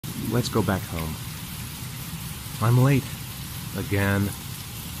let's go back home. I'm late. Again.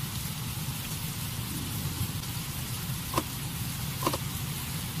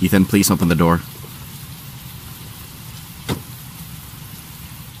 Ethan, please open the door.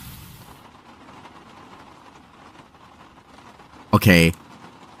 Okay.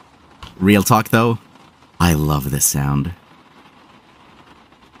 Real talk though, I love this sound.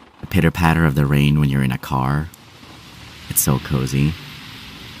 The pitter-patter of the rain when you're in a car. It's so cozy.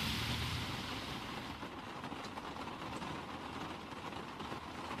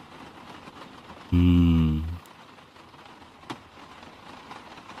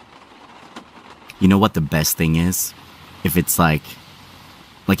 You know what the best thing is? If it's like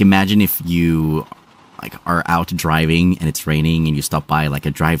imagine if you are out driving and it's raining and you stop by like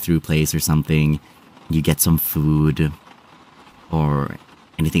a drive-through place or something, you get some food or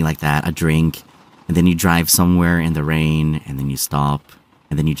anything like that, a drink, and then you drive somewhere in the rain and then you stop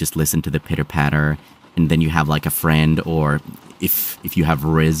and then you just listen to the pitter-patter, and then you have like a friend, or if you have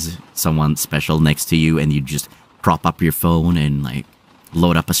rizz, someone special next to you, and you just prop up your phone and like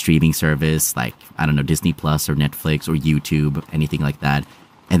load up a streaming service like, I don't know, Disney Plus or Netflix or YouTube, anything like that.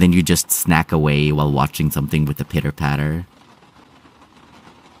 And then you just snack away while watching something with the pitter-patter.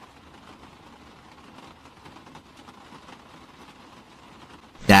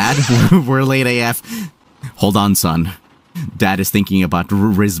 Dad, we're late AF. Hold on, son. Dad is thinking about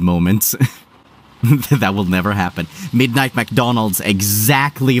rizz moments. That will never happen. Midnight McDonald's,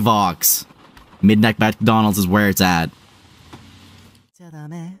 exactly, Vox. Midnight McDonald's is where it's at.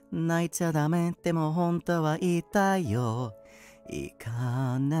 泣いちゃダメでも本当は言いたいよ行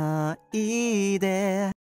かないで